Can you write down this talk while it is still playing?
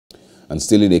And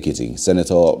still in Ekiti,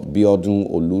 Senator Biodun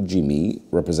Olujimi,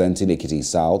 representing Ekiti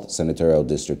South Senatorial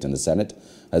District in the Senate,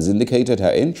 has indicated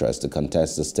her interest to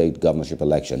contest the state governorship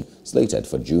election slated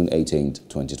for June 18,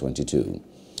 2022.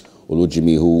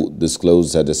 Olujimi, who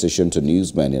disclosed her decision to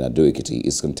newsmen in Ado-Ekiti,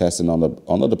 is contesting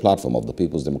under the platform of the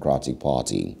People's Democratic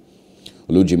Party.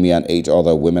 Olujimi and 8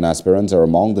 other women aspirants are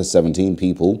among the 17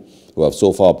 people who have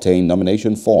so far obtained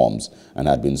nomination forms and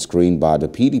had been screened by the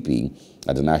PDP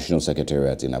at the National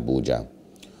Secretariat in Abuja.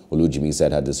 Olujimi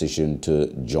said her decision to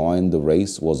join the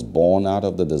race was born out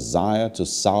of the desire to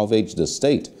salvage the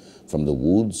state from the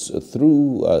woods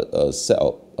through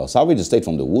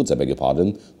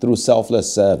through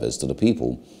selfless service to the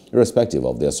people, irrespective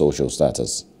of their social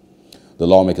status. The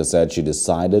lawmaker said she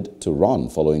decided to run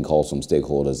following calls from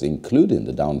stakeholders, including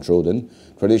the downtrodden,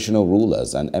 traditional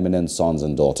rulers, and eminent sons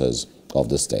and daughters of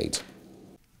the state.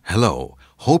 Hello,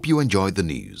 hope you enjoyed the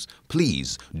news.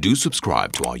 Please do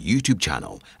subscribe to our YouTube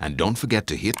channel and don't forget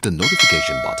to hit the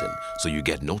notification button so you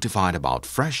get notified about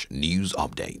fresh news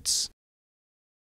updates.